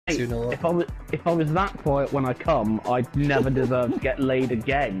2-0 If I was that quiet when I come, I'd never deserve to get laid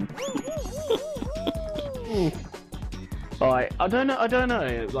again. Like, I don't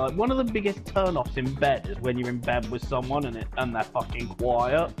know. Like, one of the biggest turn-offs in bed is when you're in bed with someone and they're fucking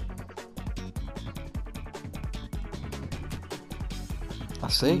quiet. I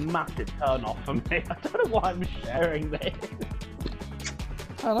see. Massive turn-off for me. I don't know why I'm sharing this.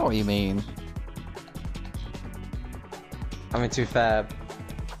 I know what you mean. I mean, to be fair,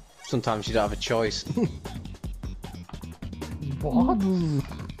 sometimes you don't have a choice. What?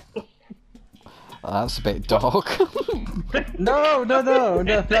 That's a bit dark. No, I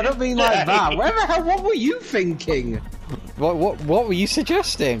don't mean like that. Where the hell? What were you thinking? What were you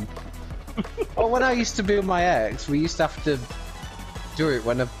suggesting? Well, when I used to be with my ex, we used to have to do it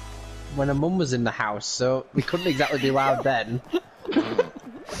when a mum was in the house, so we couldn't exactly be loud then.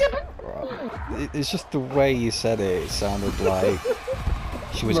 It's just the way you said it. It sounded like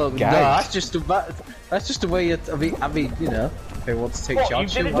she was Look, gagged. no, that's just the way you. I mean, you know, if they want to take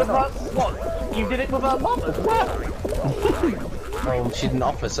charge, You did it with her mum as well? Oh, she didn't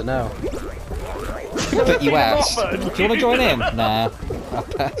offer, so no. But you asked. Do you want to join in? Nah, I'll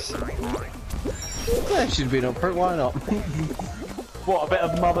pass. Yeah, she'd been up for it. Why not? What, a bit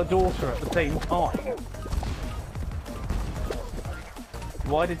of mother-daughter at the same time?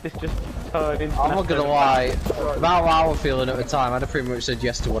 Why did this just turn into... I'm not gonna lie, about how I was feeling at the time, I'd have pretty much said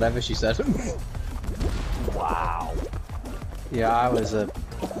yes to whatever she said. Wow. Yeah, I was a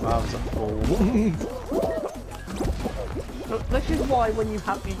fool. Look, this is why when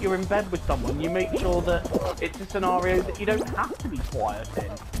you're in bed with someone, you make sure that it's a scenario that you don't have to be quiet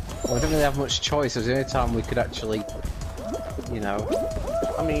in. Well, we don't really have much choice. It was the only time we could actually, you know...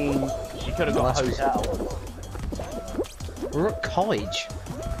 I mean, she could have got a hotel. We're at college.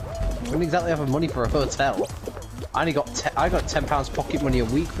 We didn't exactly have the money for a hotel. I only got £10 pocket money a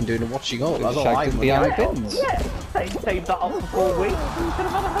week from doing the washing up. That's all I Shagged money. behind bins. Yeah, save that up for 4 weeks and you could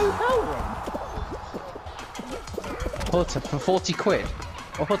have had a hotel room. Hotel for 40 quid?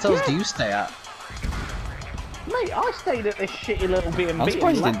 What hotels do you stay at? Mate, I stayed at this shitty little B&B. I'm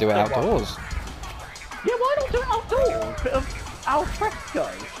surprised you didn't do it outdoors. Yeah, why not do it outdoors? Bit of al fresco.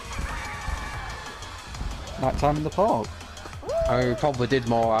 Night time in the park. I mean, we probably did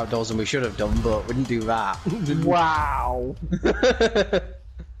more outdoors than we should have done, but we didn't do that. Wow.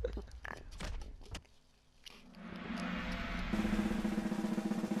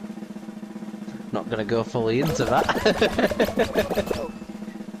 Not gonna go fully into that.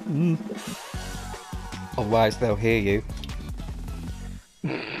 Otherwise they'll hear you.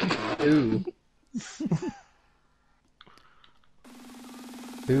 Ooh.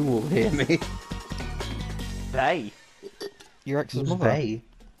 Who will hear me? They. Your ex's Who's mother. they?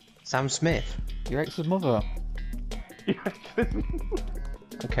 Sam Smith. Your ex's mother. I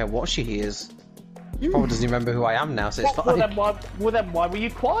don't care what she hears. She probably doesn't remember who I am now, so it's fine. Well then why were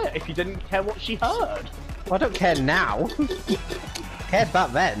you quiet if you didn't care what she heard? Well, I don't care now. Cared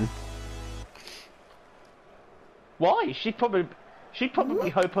back then. Why? She'd probably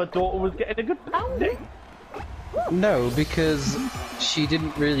hope her daughter was getting a good pounding. No, because she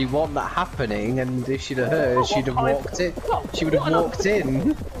didn't really want that happening, and if she'd have heard, she'd have walked in. She would have walked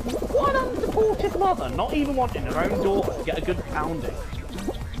in. What an unsupportive mother, not even wanting her own daughter to get a good pounding.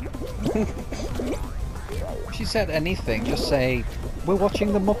 If she said anything, just say, we're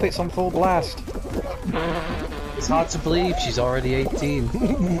watching the Muppets on full blast. It's hard to believe she's already 18.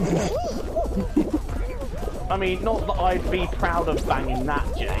 I mean, not that I'd be proud of banging that,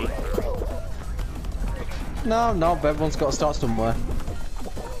 Jay. No, but everyone's got to start somewhere.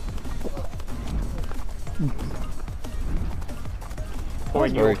 Or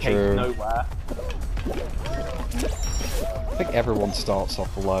in your Very case, true. nowhere. I think everyone starts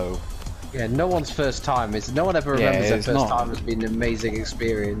off low. Yeah, no one's first time is. No one ever remembers their it's first not. time as being an amazing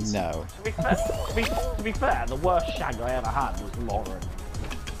experience. No. To be fair, the worst shag I ever had was Lauren.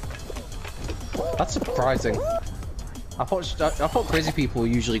 That's surprising. I thought crazy people were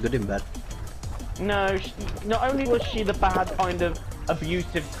usually good in bed. No, not only was she the bad kind of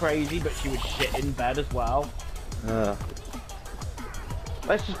abusive crazy, but she was shit in bed as well.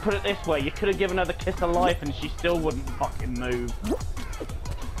 Let's just put it this way, you could have given her the kiss of life and she still wouldn't fucking move.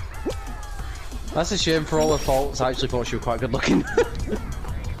 That's a shame for all her faults. I actually thought she was quite good looking.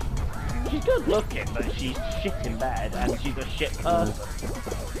 She's good looking, but she's shit in bed and she's a shit person.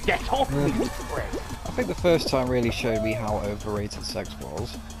 Get off me, you prick. I think the first time really showed me how overrated sex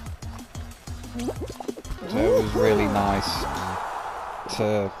was. So it was really nice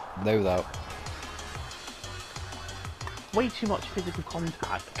to know that. Way too much physical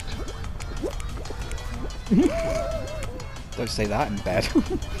contact. Don't say that in bed.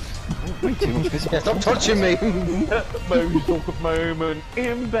 Way too much physical. Yeah, stop touching me! Most awkward moment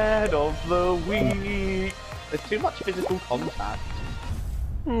in bed of the week. There's too much physical contact.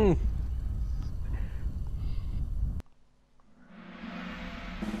 Hmm.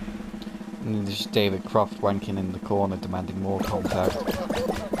 And there's just David Croft wanking in the corner demanding more contact.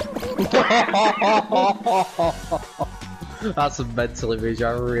 That's a mental image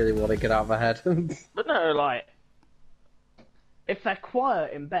I really want to get out of my head. But no, like, if they're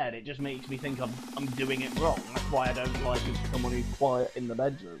quiet in bed, it just makes me think I'm doing it wrong. That's why I don't like someone who's quiet in the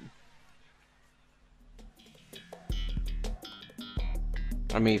bedroom.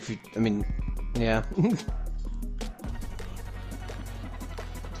 I mean, yeah.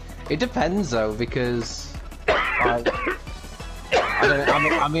 It depends though, because I'm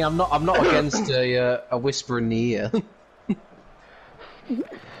not against a whisper in the ear.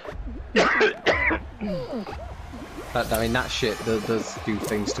 That shit does do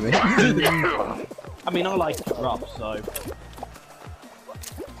things to me. I mean, I like it rough, so.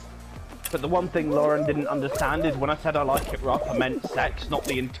 But the one thing Lauren didn't understand is when I said I like it rough, I meant sex, not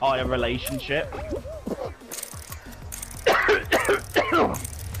the entire relationship.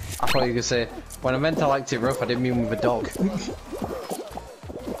 I thought you were gonna say, when I meant I liked it rough, I didn't mean with a dog.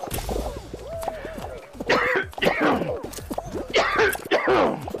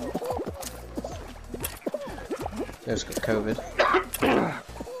 Just got COVID.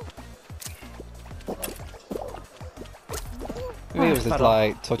 Maybe it was just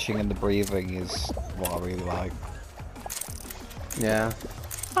like touching and the breathing is what I really like. Yeah.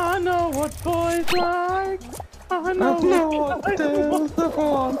 I know what boys like. I know what girls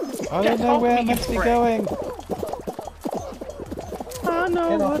want. I don't know where I'm meant to be going. I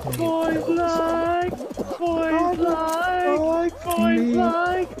know what boys like. Boys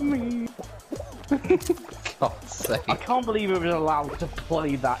like me. God's sake. I can't believe it was allowed to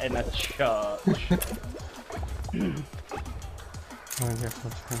play that in a church.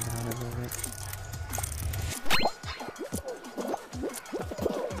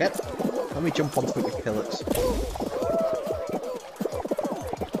 Yep. Let me jump onto it with killers.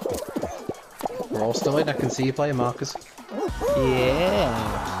 We're all still in. I can see you playing, Marcus.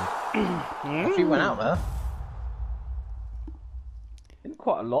 Yeah. If you went out there. I think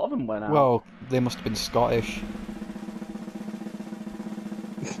quite a lot of them went out. Well, they must have been Scottish.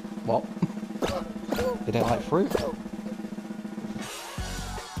 What? They don't like fruit.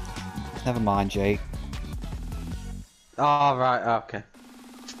 Never mind, Jay. Oh, right, okay.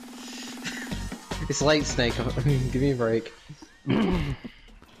 It's late, Snake. Give me a break.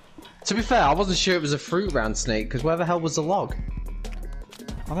 To be fair, I wasn't sure it was a fruit round, Snake, because where the hell was the log?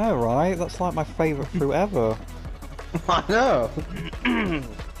 I know, right? That's like my favourite fruit ever. I know.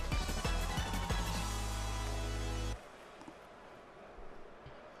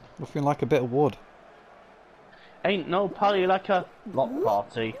 Nothing like a bit of wood. Ain't no party like a block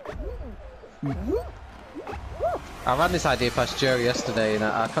party. I ran this idea past Joe yesterday, and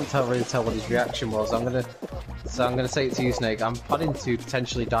I can't really tell what his reaction was. I'm gonna say it to you, Snake. I'm planning to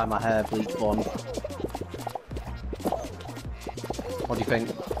potentially dye my hair bleach blonde. What do you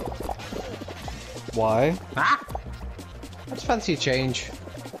think? Why? Ah! I just fancy a change.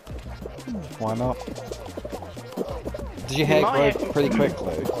 Why not? Did your hair grow pretty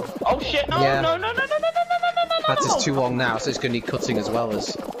quickly? Oh shit! No! Yeah. No! No! No! No! No! No! No! No! That is too long now, so it's gonna need cutting as well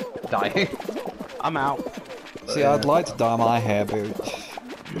as dyeing. I'm out. See, I'd like to dye my hair, but it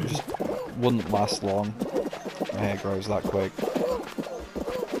just wouldn't last long. My hair grows that quick.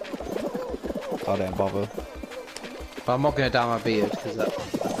 I don't bother. But I'm not gonna dye my beard because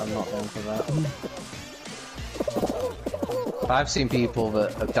I'm not going for that. But I've seen people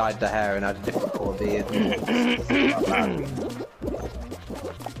that have dyed their hair and had a different colour beard.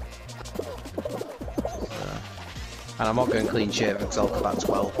 And I'm not going clean shave because I'll come about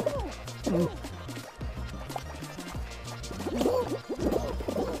 12.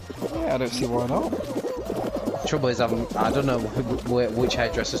 Yeah, I don't see why not. Trouble is, I don't know which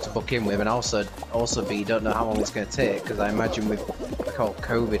hairdressers to book in with, and also B, don't know how long it's going to take because I imagine with the whole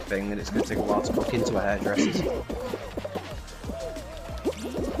COVID thing that it's going to take a while to book into a hairdresser's.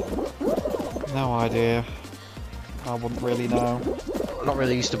 No idea. I wouldn't really know. I'm not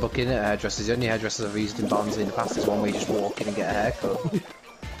really used to booking at hairdressers. The only hairdressers I've used in Barnsley in the past is one where you just walk in and get a haircut.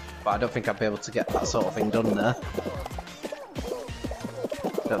 But I don't think I'd be able to get that sort of thing done there.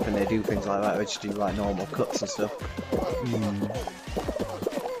 I don't think they do things like that, they just do like normal cuts and stuff.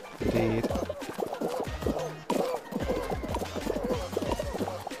 Indeed.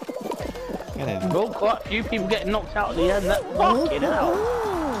 Get in. Well, quite a few people getting knocked out at the end. That fucking hell.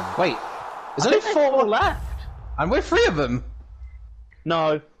 Wait, there's only There's 4 4 left. And we're 3 of them.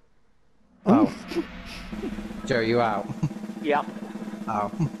 No. Oh. Joe, you out? Yep.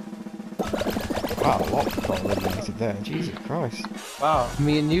 Oh. Wow, a lot got eliminated there. Jesus Christ. Wow.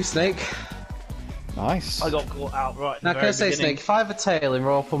 Me and you, Snake. Nice. I got caught out right. Now, can I say, Snake, if I have a tail in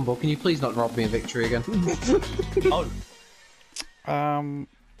Royal Rumble, can you please not rob me a victory again? Oh.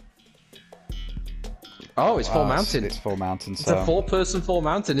 Oh, it's full mountain. It's full mountain, It's so a 4-person full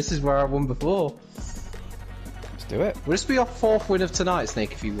mountain. This is where I won before. let's do it. Will this be your 4th win of tonight,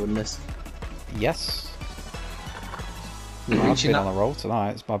 Snake, if you win this? Yes. We're I've reaching been that. on a roll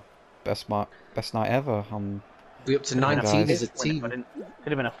tonight. It's my best night ever. Be up to 19 as a team. Could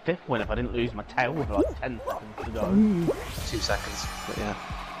have been a 5th win if I didn't lose my tail with like 10 seconds to go. 2 seconds, but yeah.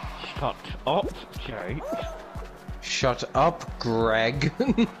 Shut up, Jake. Shut up, Greg.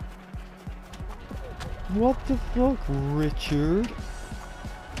 What the fuck, Richard?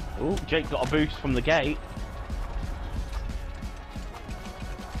 Oh, Jake got a boost from the gate.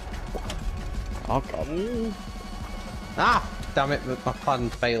 Oh god. Ooh. Ah! Damn it, my plan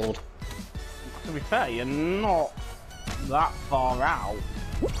failed. To be fair, you're not that far out.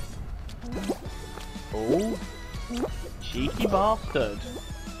 Oh, cheeky bastard.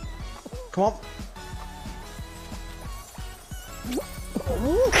 Come on.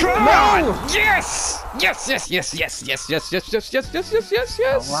 Come on! Yes! Yes, yes, yes, yes, yes, yes, yes, yes, yes, yes, yes, yes,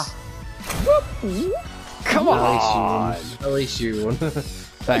 yes! Come on! At least you won.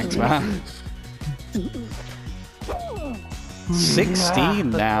 Thanks, man. 16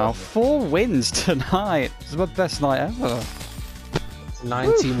 now. 4 wins tonight. This is my best night ever.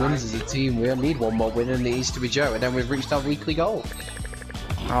 19 wins as a team. We only need 1 more win and it needs to be Joe, and then we've reached our weekly goal.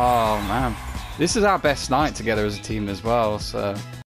 Oh man. This is our best night together as a team as well, so